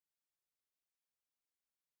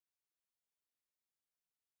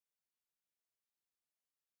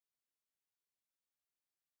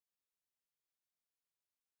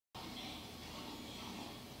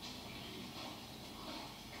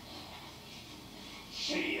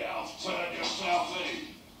She elf, turn yourself in.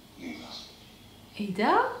 Leave us.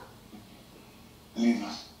 Adar? Leave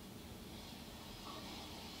us.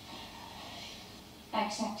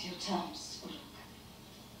 Accept your terms, Balrog.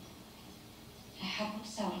 I have what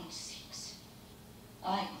Sauron seeks.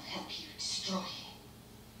 I will help you destroy him.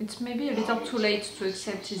 It's maybe a little too late to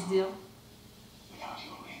accept his deal. Without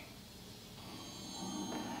your ring.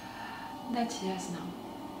 That he has now.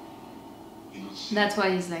 You would see That's why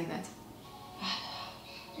he's like that.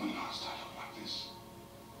 when last I looked like this.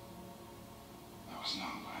 I was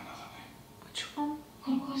known by another name. Which one?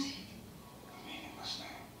 What was it? A meaningless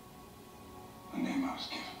name. A name I was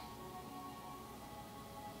given.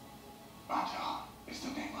 Adar is the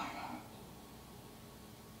name I earned.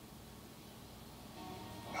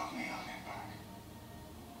 Help me earn it back.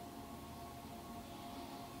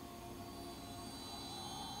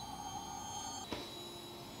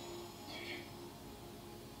 Take it.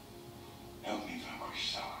 Help me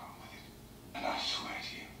vanquish Sauron with it, and I swear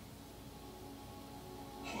to you,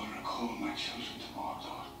 I will recall my children to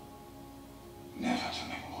Mordor, never to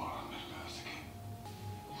make war on Middle-earth again.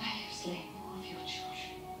 I have slain more of your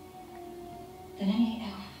children than any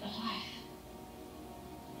elf alive.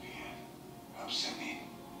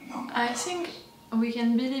 I think we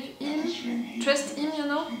can believe him, trust him, you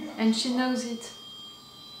know, and she knows it.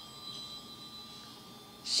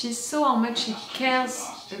 She saw how much he cares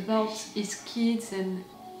about his kids and...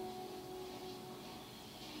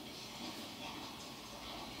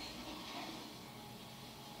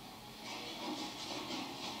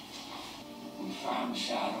 We found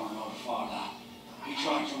Sauron not far that. He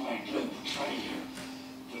tried to make Luke betray you,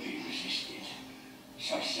 but he resisted.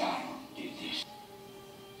 So Sauron did this.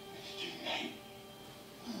 It's too late.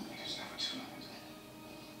 It is never too late.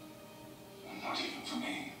 And not even for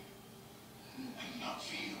me. And not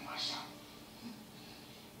for you, my son.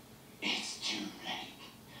 It's too late.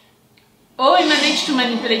 Oh, he managed to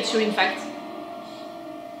manipulate you, in fact.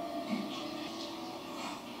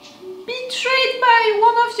 Betrayed by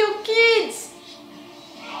one of your kids!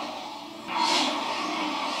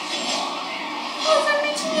 Oh, they're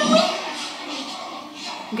meeting you with?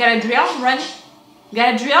 Galadriel, run!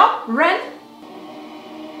 Galadriel, run!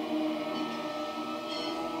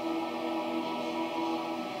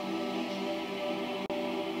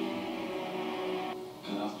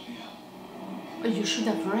 Galadriel. Oh, you should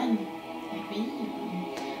have run. Like me.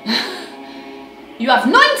 You have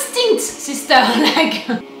no instinct, sister! Like...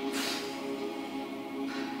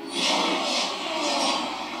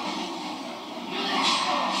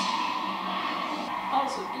 Oh,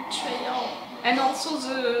 the betrayal. And also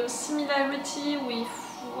the similarity with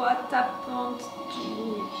what happened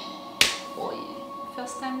to... Oh,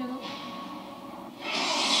 first time, you know?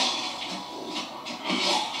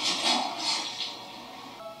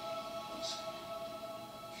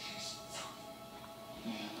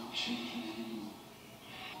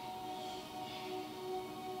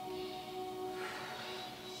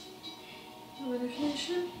 You wanna finish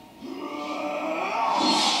it?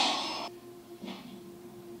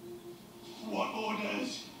 What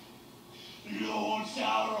orders? Lord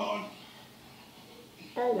Sauron.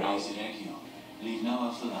 Raise it, Ekion. Leave no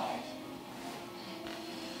elf alive.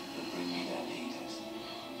 But bring me their leaders.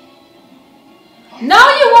 Now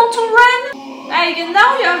you want to run? Like, now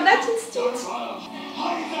you have that instinct.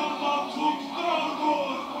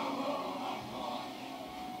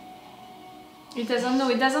 It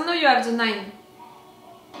doesn't know you have the 9.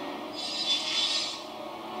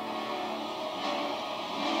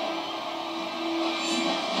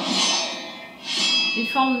 He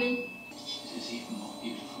found me. It is even more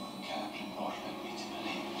beautiful than Galadriel brought me to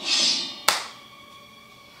believe.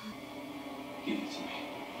 Give it to me.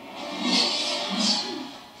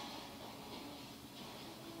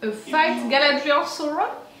 A fight Galadriel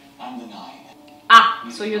Sauron? And the 9. Ah,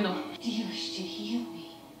 so you know. Do you wish to heal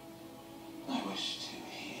me? I wish to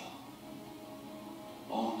heal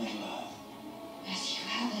all Middle-earth. As you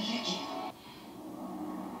have a legend.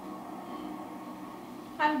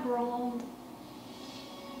 Elrond.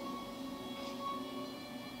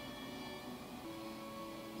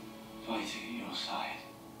 Fighting at your side.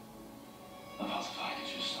 About to fight at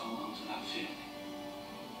your soul onto that feeling.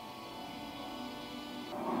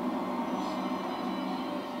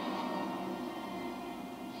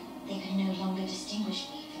 They could no longer distinguish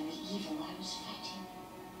me from the evil I was fighting.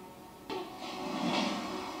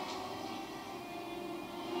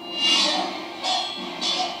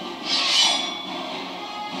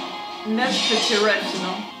 And that's pretty rough, you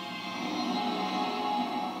know.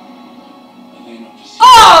 Are they not just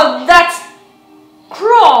Oh, that's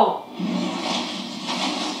cruel!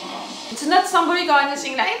 It's not symbolic or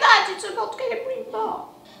anything like that. It's about Celebrimbor,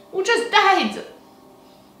 who just died.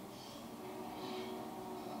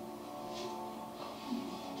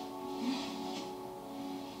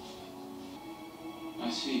 I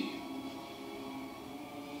see.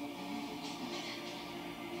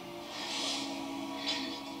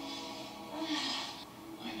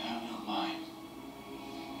 I know your mind.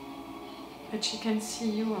 But she can see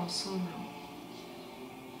you also now.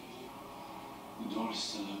 The door is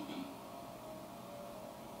still open.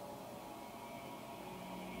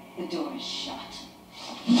 The door is shut.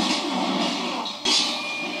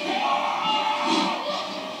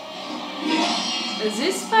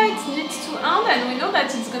 This fight needs to end, and we know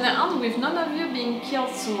that it's gonna end with none of you being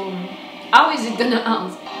killed, so how is it gonna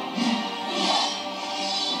end?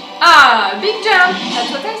 Ah, big jump!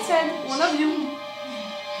 That's what I said, one of you.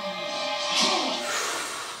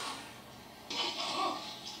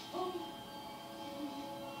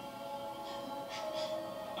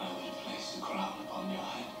 I will place the crown upon your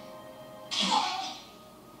head.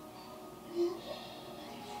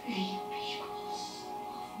 Free peoples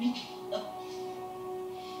of Middle-earth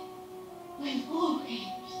will always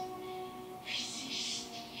resist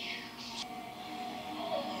you.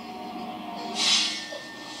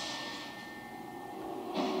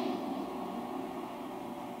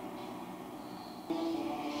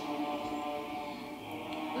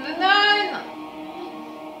 The 9!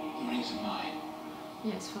 The rings are mine.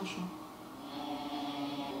 Yes, for sure.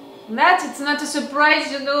 That it's not a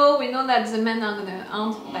surprise, you know. We know that the men are gonna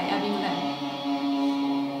end by having them.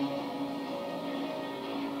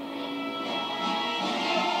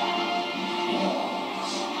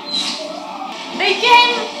 They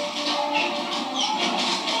came!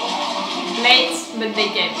 Late, but they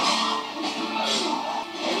came.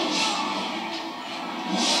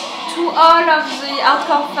 To all of the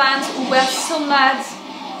hardcore fans who were so mad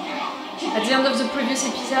at the end of the previous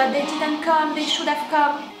episode, they didn't come, they should have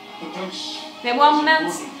come. They were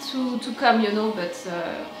meant to come, you know, but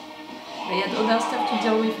they had other stuff to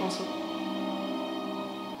deal with also.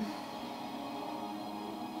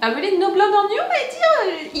 Really no blood on you, my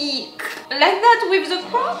dear? Eek. Like that with the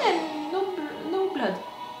crown and no blood.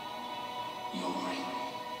 Your ring.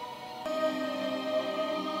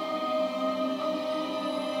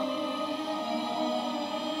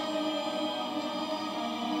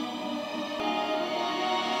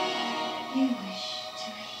 You wish to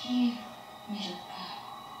heal Middle-earth.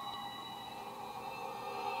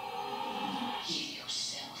 Heal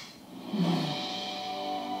yourself.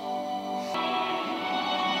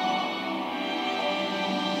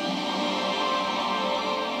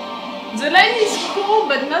 The line is cool,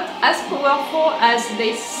 but not as powerful as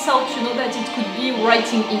they thought, you know, that it could be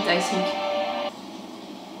writing it, I think.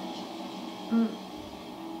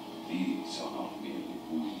 These are not merely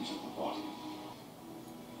wounds of the body.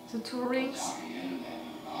 The 2 rings.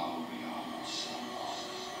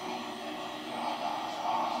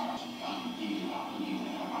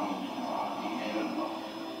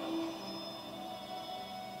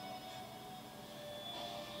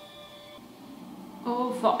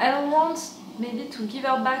 Oh, for elrond, maybe to give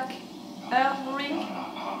her back her ring.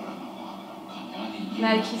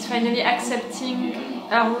 Like he's finally accepting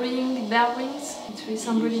her ring, their rings. It's really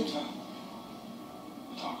symbolic. The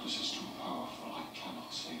darkness is too powerful. I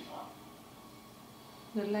cannot save her.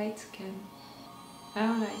 The light can.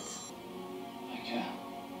 Her light. I can.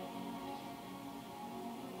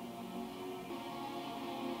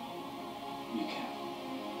 We can.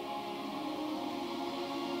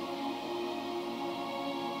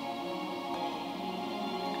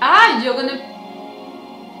 Ah, you're gonna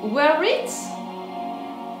wear it?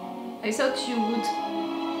 I thought you would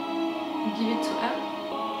give it to her.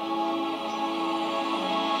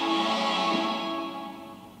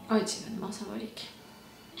 Oh, it's even more symbolic.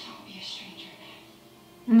 Don't be a stranger.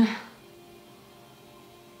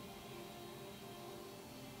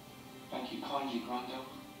 Thank you kindly, Grandel.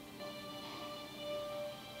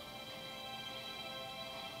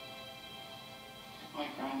 My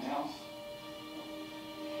Grand Elf.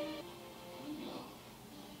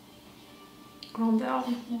 Gandalf.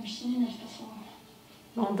 I've never seen this before.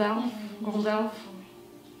 Gandalf.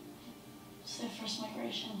 It's their first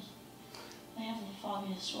migration. They have the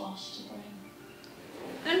foggiest loss to bring.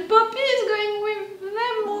 And Poppy is going with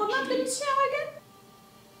them, or not let me see her again.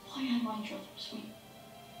 Why am I drunk sweet?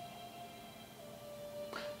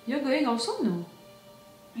 You're going also? No.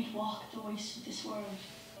 We'd walk the waste of this world,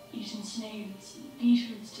 eating snails and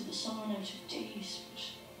beetroots to the summer out of days, but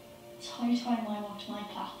it's high time I walked my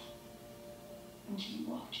path, and you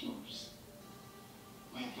walked yours.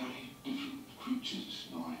 We're very different creatures,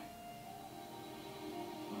 Nori.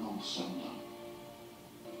 We're all similar,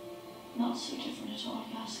 Not so different at all,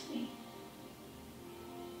 if you ask me.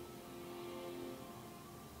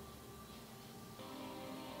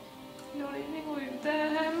 You're living with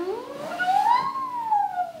them.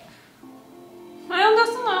 I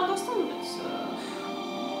understand, but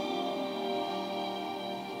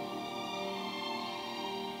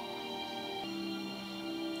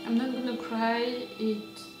I'm not gonna cry.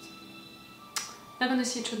 They're gonna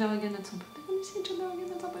see each other again at some point. They're gonna see each other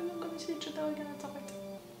again at some point. They're gonna see each other again at some point.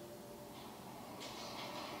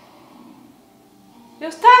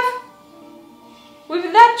 Your stuff!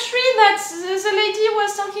 With that tree that the lady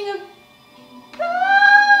was talking about!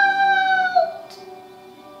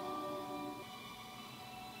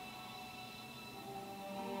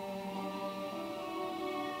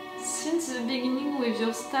 Since the beginning with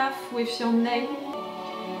your staff, with your name,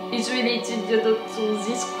 is related to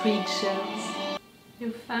these creatures.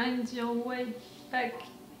 You find your way back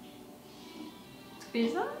to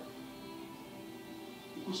Isildur?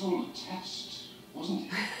 It was all a test,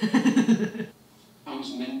 wasn't it? I was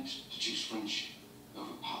meant to choose friendship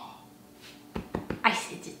over power. I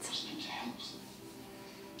said it. I was meant to help them.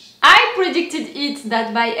 I predicted it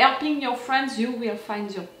that by helping your friends you will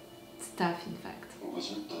find your staff, in fact. A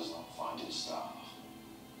wizard does not find his staff.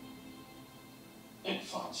 It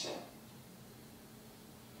finds him.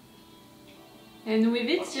 And with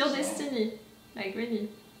it, your destiny. Like, really.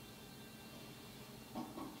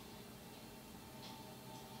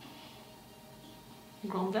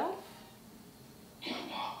 Gandalf?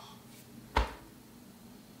 Gandalf.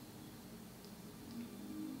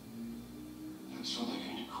 That's what they're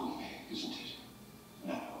going to call me, isn't it?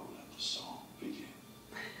 Now let the song begin.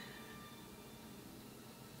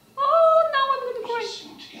 Oh, now I'm gonna cry. Let's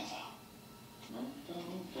sing together.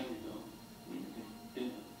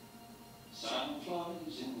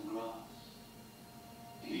 Sandflies in the grass,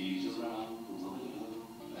 leaves around the willow,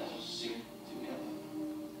 let us sing together.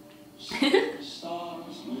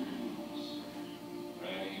 Stars, moons,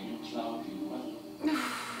 rain, cloudy weather.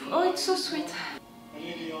 Oh, it's so sweet.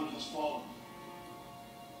 Elrond has fallen.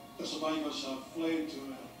 The survivors have fled to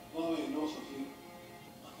a valley north of here.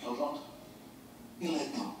 Elrond, you let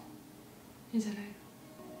them. He's alive.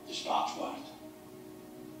 Dispatch word.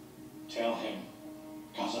 Tell him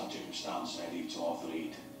Galadriel stands ready to offer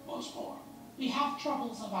aid once more. We have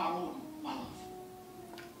troubles of our own, my love.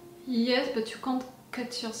 Yes, but you can't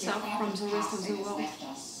cut yourself Your from the father's rest of the passing has world. left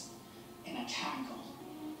us in a tangle.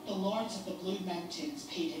 The lords of the Blue Mountains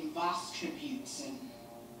paid him vast tributes and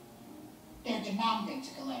they're demanding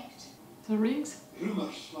to collect. The rings?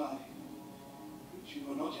 Rumours fly that you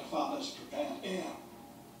were not your father's prepared heir.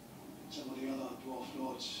 Some of the other dwarf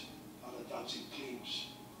lords are advancing claims.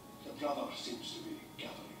 The brother seems to be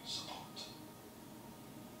gathering support.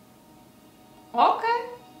 Okay.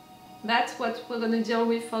 That's what we're gonna deal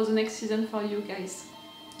with for the next season for you guys.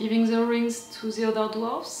 Giving the rings to the other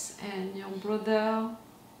dwarves and your brother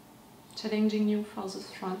challenging you for the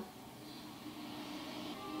throne.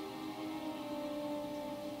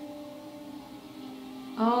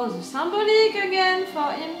 Oh, the symbolic again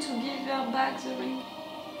for him to give her back the ring.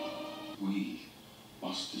 We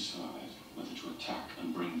must decide whether to attack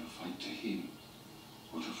and bring the fight to him,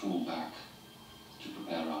 or to fall back to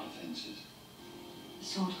prepare our defences. The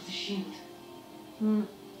sword with the shield.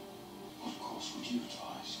 Of course, would you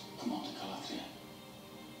advise? Come on to Galadriel.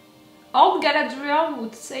 Old Galadriel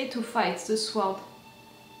would say to fight the sword.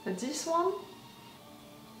 But this one?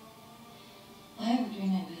 I would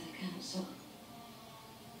remember the council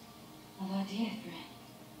of our dear friend,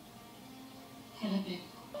 Philip,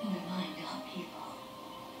 and remind our people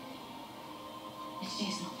it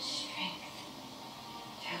is not strength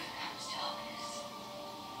that overcomes darkness,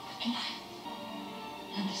 but light,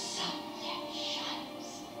 and the sun yet shines.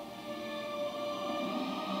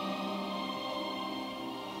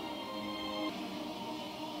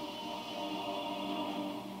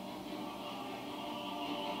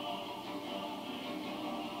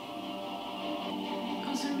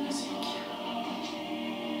 Oh, the music.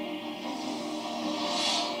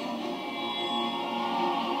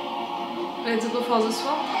 Let's go for the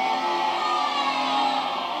sword.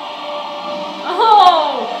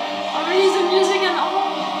 Oh! Already the music and oh!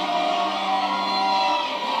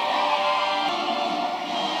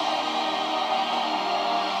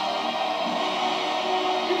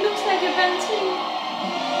 It looks like a painting.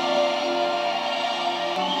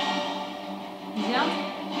 Yeah.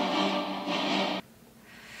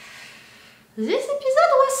 This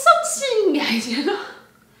episode was something, guys, you know?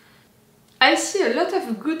 I see a lot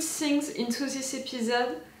of good things into this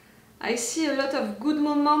episode. I see a lot of good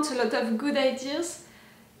moments, a lot of good ideas.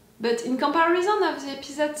 But in comparison of the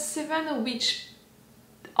episode 7, which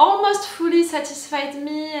almost fully satisfied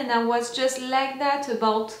me, and I was just like that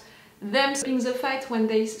about them stopping the fight when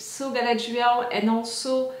they saw Galadriel, and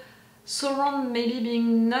also Sauron maybe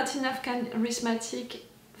being not enough charismatic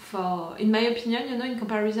for, in my opinion, you know, in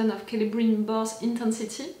comparison of Celebrimbor's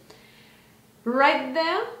intensity. Right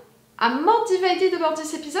there, I'm more divided about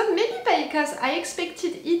this episode, maybe because I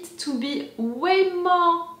expected it to be way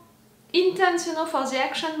more intense, you know, for the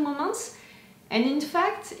action moments. And in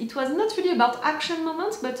fact, it was not really about action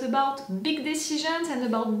moments, but about big decisions and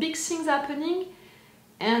about big things happening.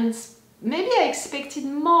 And maybe I expected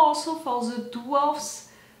more also for the dwarves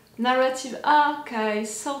narrative arc. I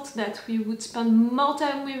thought that we would spend more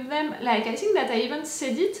time with them. Like, I think that I even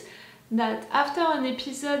said it, that after an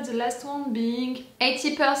episode, the last one being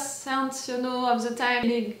 80%, you know, of the time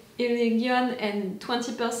Elegion and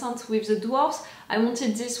 20% with the dwarves, I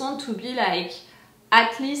wanted this one to be like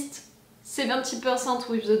at least 70%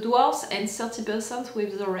 with the dwarves and 30%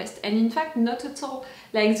 with the rest. And in fact, not at all.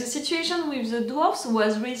 Like, the situation with the dwarves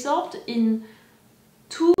was resolved in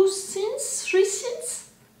 2 scenes, 3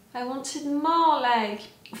 scenes. I wanted more, like...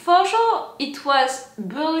 For sure, it was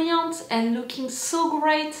brilliant and looking so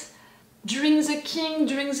great. During the king,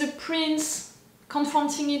 during the prince,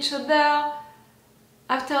 confronting each other.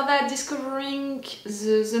 After that, discovering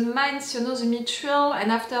the mines, you know, the mithril.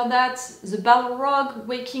 And after that, the Balrog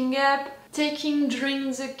waking up, taking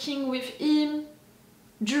Durin the King with him.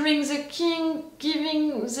 During the king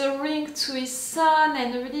giving the ring to his son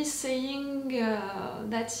and really saying,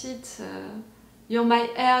 that's it, you're my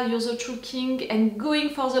heir, you're the true king, and going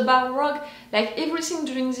for the Balrog. Like, everything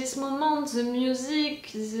during this moment, the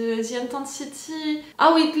music, the intensity,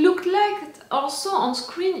 how it looked like also on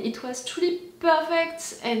screen, it was truly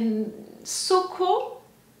perfect and so cool.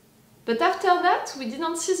 But after that, we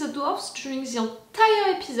didn't see the dwarves during the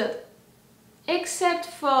entire episode, except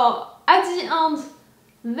for, at the end,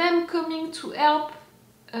 them coming to help,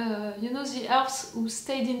 you know, the elves who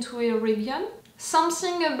stayed into a region.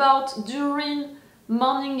 Something about Durin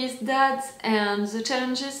mourning his dad and the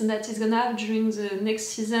challenges that he's gonna have during the next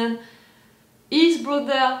season. His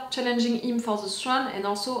brother challenging him for the throne, and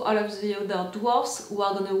also all of the other dwarves who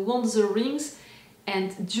are gonna want the rings.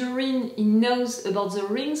 And Durin, he knows about the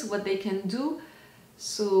rings, what they can do.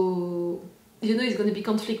 So, you know, he's gonna be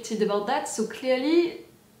conflicted about that. So clearly,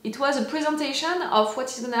 it was a presentation of what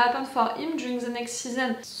is gonna happen for him during the next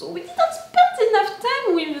season. So we didn't spend enough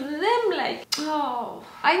time with them, like, oh.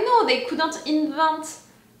 I know they couldn't invent,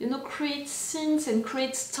 you know, create scenes and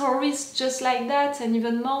create stories just like that, and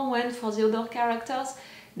even more when for the other characters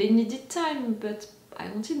they needed time, but I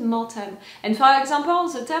wanted more time. And for example,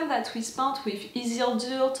 the time that we spent with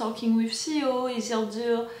Isildur talking with Theo,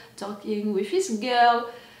 Isildur talking with his girl,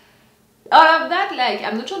 all of that, like,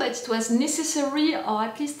 I'm not sure that it was necessary, or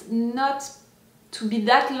at least not to be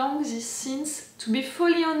that long, these scenes. To be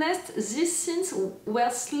fully honest, these scenes were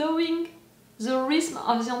slowing the rhythm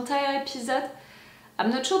of the entire episode.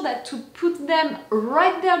 I'm not sure that to put them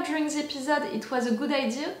right there during the episode, it was a good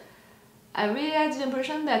idea. I really had the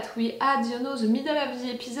impression that we had, you know, the middle of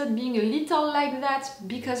the episode being a little like that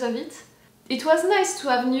because of it. It was nice to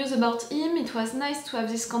have news about him, it was nice to have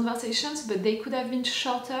these conversations, but they could have been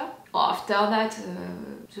shorter. After that,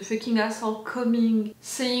 the fucking asshole coming,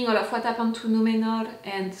 saying all of what happened to Numenor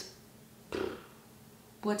and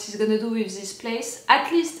what he's gonna do with this place.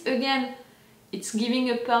 At least, again, it's giving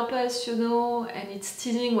a purpose, you know, and it's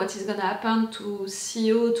teasing what is gonna happen to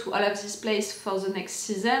Theo, to all of this place for the next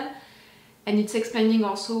season. And it's explaining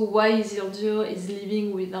also why Isildur is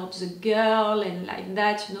living without the girl and like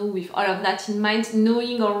that, you know, with all of that in mind,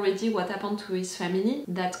 knowing already what happened to his family.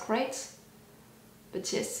 That's great.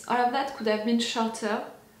 But yes, all of that could have been shorter.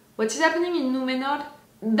 What is happening in Numenor?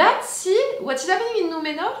 What is happening in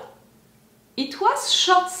Numenor? It was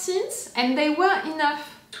short scenes and they were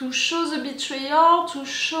enough to show the betrayal, to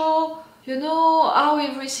show, you know, how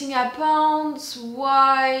everything happened,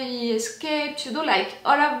 why he escaped, you know, like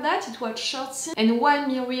all of that. It was short scenes. And why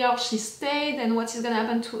Miriel, she stayed and what is gonna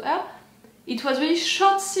happen to her. It was really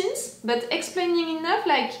short scenes, but explaining enough,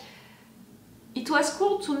 like, it was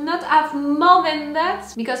cool to not have more than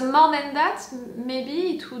that, because more than that,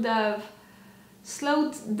 maybe it would have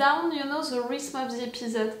slowed down, you know, the rhythm of the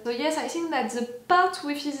episode. So yes, I think that the part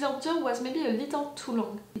with Isildur was maybe a little too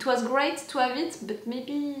long. It was great to have it, but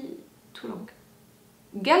maybe too long.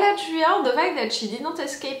 Galadriel, the fact that she did not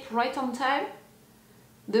escape right on time,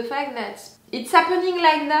 the fact that it's happening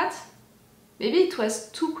like that, maybe it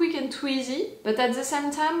was too quick and too easy, but at the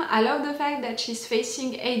same time, I love the fact that she's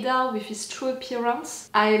facing Adar with his true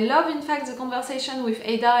appearance. I love, in fact, the conversation with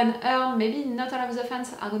Adar and her. Maybe not all of the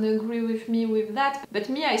fans are gonna agree with me with that, but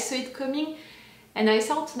me, I saw it coming, and I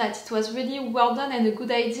thought that it was really well done and a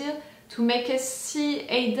good idea to make us see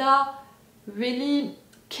Adar really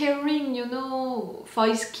caring, you know, for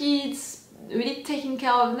his kids, really taking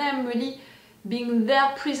care of them, really being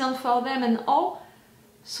there, present for them and all.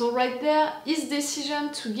 So right there, his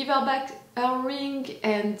decision to give her back her ring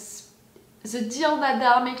and the deal that they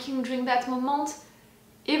are making during that moment,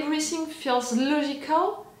 everything feels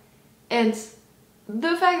logical, and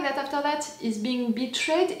the fact that after that he's being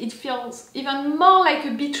betrayed, it feels even more like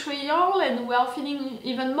a betrayal, and we are feeling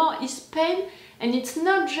even more his pain. And it's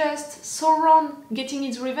not just Sauron getting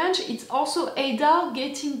his revenge, it's also Adar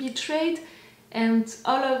getting betrayed, and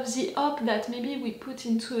all of the hope that maybe we put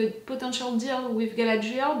into a potential deal with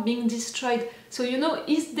Galadriel being destroyed. So you know,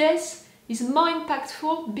 his death is more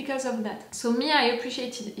impactful because of that. So me, I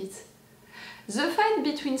appreciated it. The fight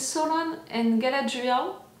between Sauron and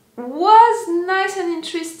Galadriel was nice and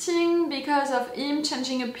interesting because of him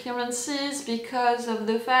changing appearances, because of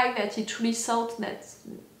the fact that he truly thought that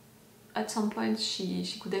at some point she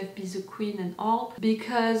could have been the queen and all,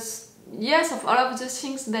 because yes, of all of the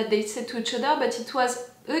things that they said to each other, but it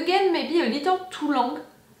was again maybe a little too long,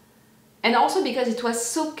 and also because it was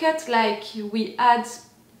so cut, like we had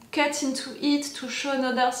cut into it to show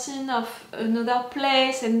another scene of another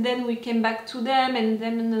place, and then we came back to them, and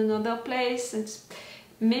then in another place, and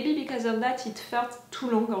maybe because of that it felt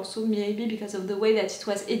too long. Also maybe because of the way that it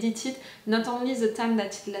was edited, not only the time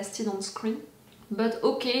that it lasted on screen. But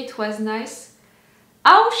okay, it was nice.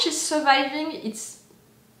 How she's surviving, it's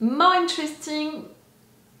more interesting,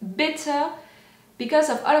 better, because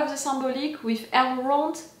of all of the symbolic with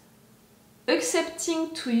elrond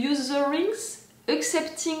accepting to use the rings,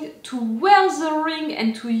 accepting to wear the ring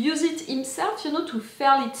and to use it himself, you know, to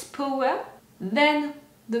feel its power. Then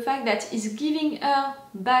the fact that he's giving her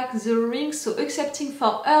back the ring, so accepting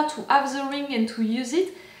for her to have the ring and to use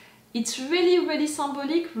it. It's really, really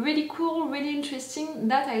symbolic, really cool, really interesting.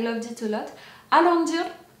 That I loved it a lot. Elrond,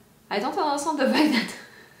 I don't understand the fact that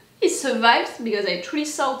he survived, because I truly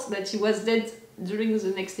thought that he was dead during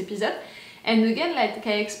the next episode. And again, like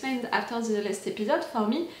I explained after the last episode, for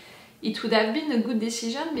me, it would have been a good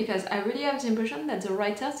decision, because I really have the impression that the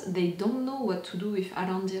writers, they don't know what to do with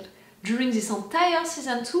Elrond. During this entire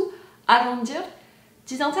season 2, Elrond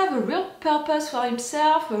didn't have a real purpose for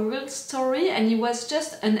himself, a real story, and he was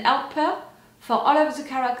just an helper for all of the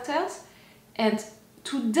characters. And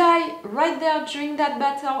to die right there during that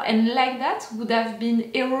battle and like that would have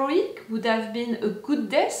been heroic, would have been a good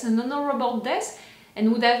death, an honorable death,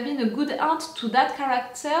 and would have been a good end to that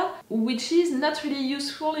character, which is not really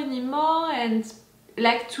useful anymore. And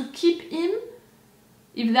like, to keep him,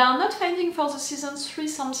 if they are not finding for the season 3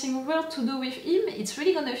 something real to do with him, it's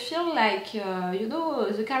really gonna feel like, you know,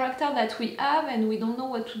 the character that we have and we don't know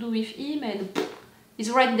what to do with him, and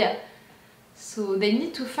he's right there. So they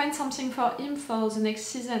need to find something for him for the next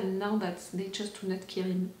season, now that they just do not kill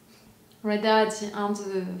him. Right there at the end,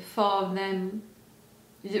 the 4 of them,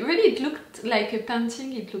 it looked like a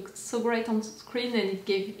painting, it looked so great on screen, and it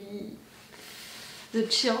gave me the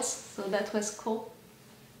chills, so that was cool.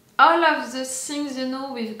 All of the things, you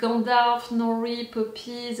know, with Gandalf, Nori,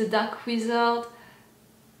 Poppy, the Dark Wizard,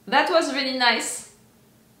 that was really nice.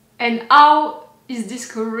 And how he's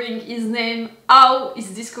discovering his name, how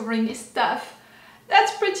he's discovering his stuff,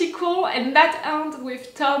 that's pretty cool. And that end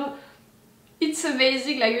with Tom, it's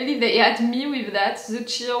amazing, like really they had me with that, the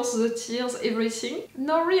chills, the tears, everything.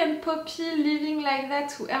 Nori and Poppy living like that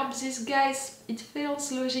to help these guys, it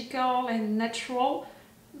feels logical and natural.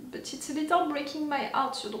 But it's a little breaking my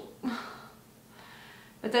heart, you know.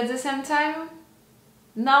 But at the same time,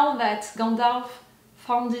 now that Gandalf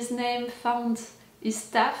found his name, found his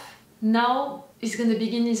staff, now he's gonna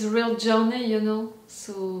begin his real journey, you know.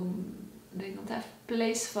 So they don't have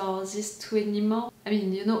place for these two anymore. I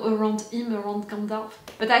mean, you know, around him, around Gandalf.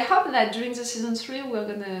 But I hope that during the season 3 we're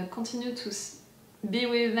gonna continue to be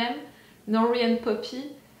with them, Nori and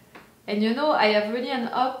Poppy. And you know, I have really an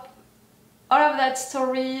hope. All of that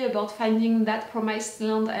story about finding that promised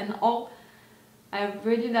land and all, I have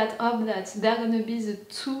really that hope that they're gonna be the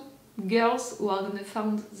 2 girls who are gonna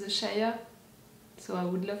found the Shire. So I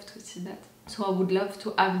would love to see that. So I would love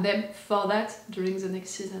to have them for that during the next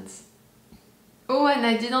seasons. Oh, and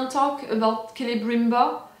I didn't talk about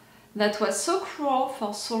Celebrimbor. That was so cruel for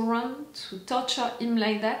Sauron to torture him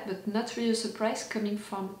like that, but not really a surprise coming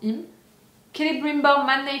from him. Celebrimbor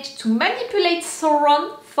managed to manipulate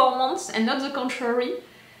Sauron for once, and not the contrary,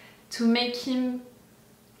 to make him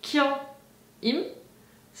kill him.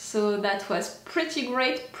 So that was pretty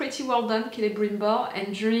great, pretty well done, Celebrimbor,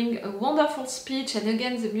 and during a wonderful speech, and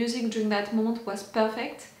again the music during that moment was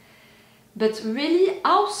perfect. But really,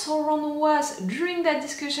 how Sauron was during that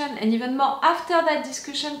discussion, and even more after that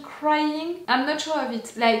discussion, crying, I'm not sure of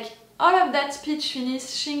it. Like, all of that speech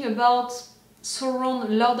finishing about Sauron,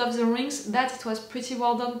 Lord of the Rings, that it was pretty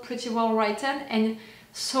well done, pretty well written, and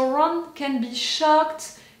Sauron can be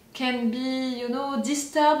shocked, can be, you know,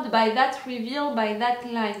 disturbed by that reveal, by that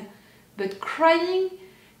line. But crying,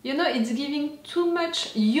 you know, it's giving too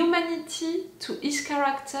much humanity to his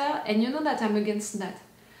character, and you know that I'm against that.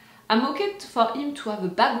 I'm okay for him to have a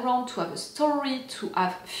background, to have a story, to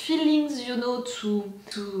have feelings, you know,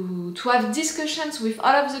 to have discussions with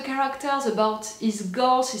all of the characters about his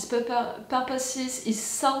goals, his purposes, his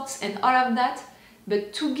thoughts and all of that.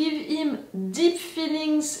 But to give him deep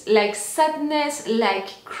feelings like sadness,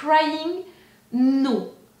 like crying,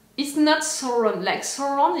 no. It's not Sauron. Like,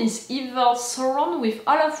 Sauron is evil. Sauron, with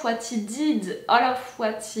all of what he did, all of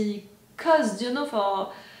what he caused, you know,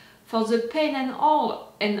 for the pain and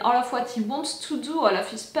all of what he wants to do, all of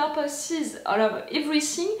his purposes, all of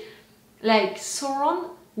everything, like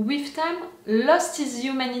Sauron, with time, lost his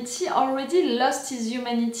humanity,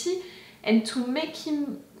 and to make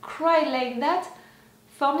him cry like that,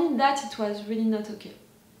 for me, that it was really not okay.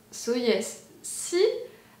 So yes, see,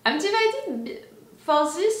 I'm divided. For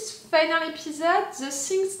this final episode, the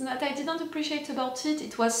things that I didn't appreciate about it,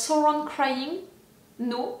 it was Sauron crying,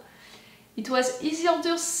 no. It was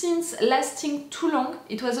Isildur's scenes lasting too long.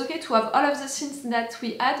 It was okay to have all of the scenes that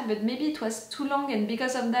we had, but maybe it was too long, and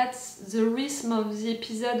because of that, the rhythm of the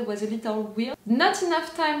episode was a little weird. Not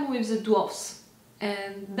enough time with the dwarves.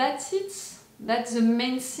 And that's it. That's the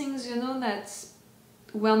main things, you know, that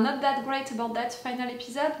were not that great about that final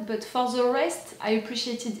episode, but for the rest, I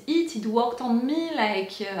appreciated it. It worked on me,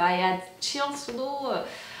 like I had chills, you know.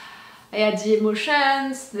 I had the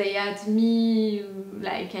emotions, they had me,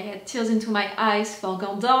 like I had tears into my eyes for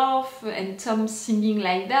Gandalf and Tom singing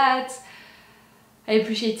like that. I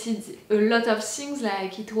appreciated a lot of things,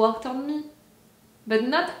 like it worked on me. But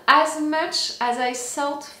not as much as I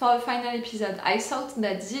thought for a final episode. I thought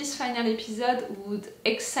that this final episode would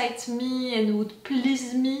excite me and would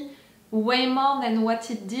please me way more than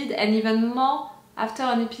what it did, and even more after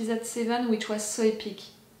an episode 7, which was so epic.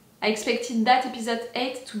 I expected that episode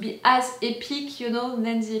 8 to be as epic, you know,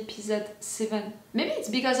 than the episode 7. Maybe it's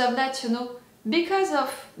because of that, you know. Because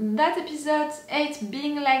of that episode 8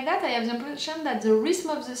 being like that, I have the impression that the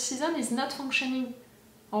rhythm of the season is not functioning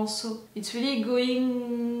also. It's really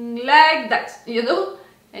going like that, you know?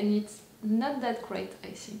 And it's not that great,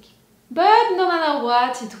 I think. But no matter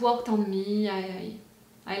what, it worked on me.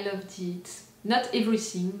 I loved it. Not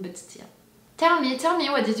everything, but still. Tell me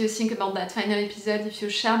what did you think about that final episode, if you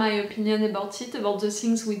share my opinion about it, about the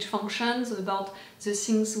things which functioned, about the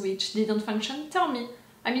things which didn't function. Tell me,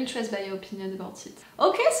 I'm interested by your opinion about it.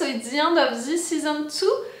 Okay, so it's the end of this season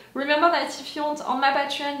 2. Remember that if you want, on my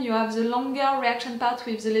Patreon you have the longer reaction part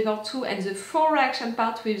with the level 2 and the full reaction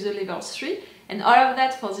part with the level 3, and all of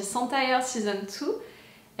that for this entire season 2,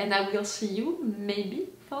 and I will see you maybe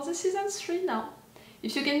for the season 3 now.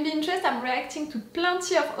 If you can be interested, I'm reacting to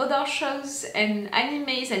plenty of other shows and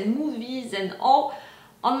animes and movies and all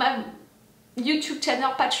on my YouTube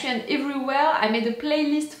channel, Patreon, everywhere. I made a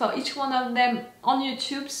playlist for each one of them on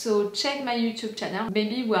YouTube, so check my YouTube channel.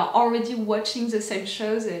 Maybe we are already watching the same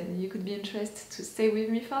shows and you could be interested to stay with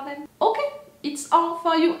me for them. Okay, it's all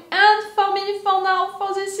for you and for me for now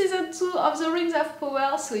for this season 2 of the Rings of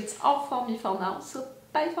Power, so it's all for me for now. So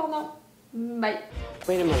bye for now. Bye.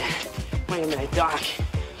 Wait a minute, Doc.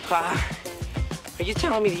 Are you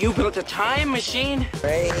telling me that you built a time machine?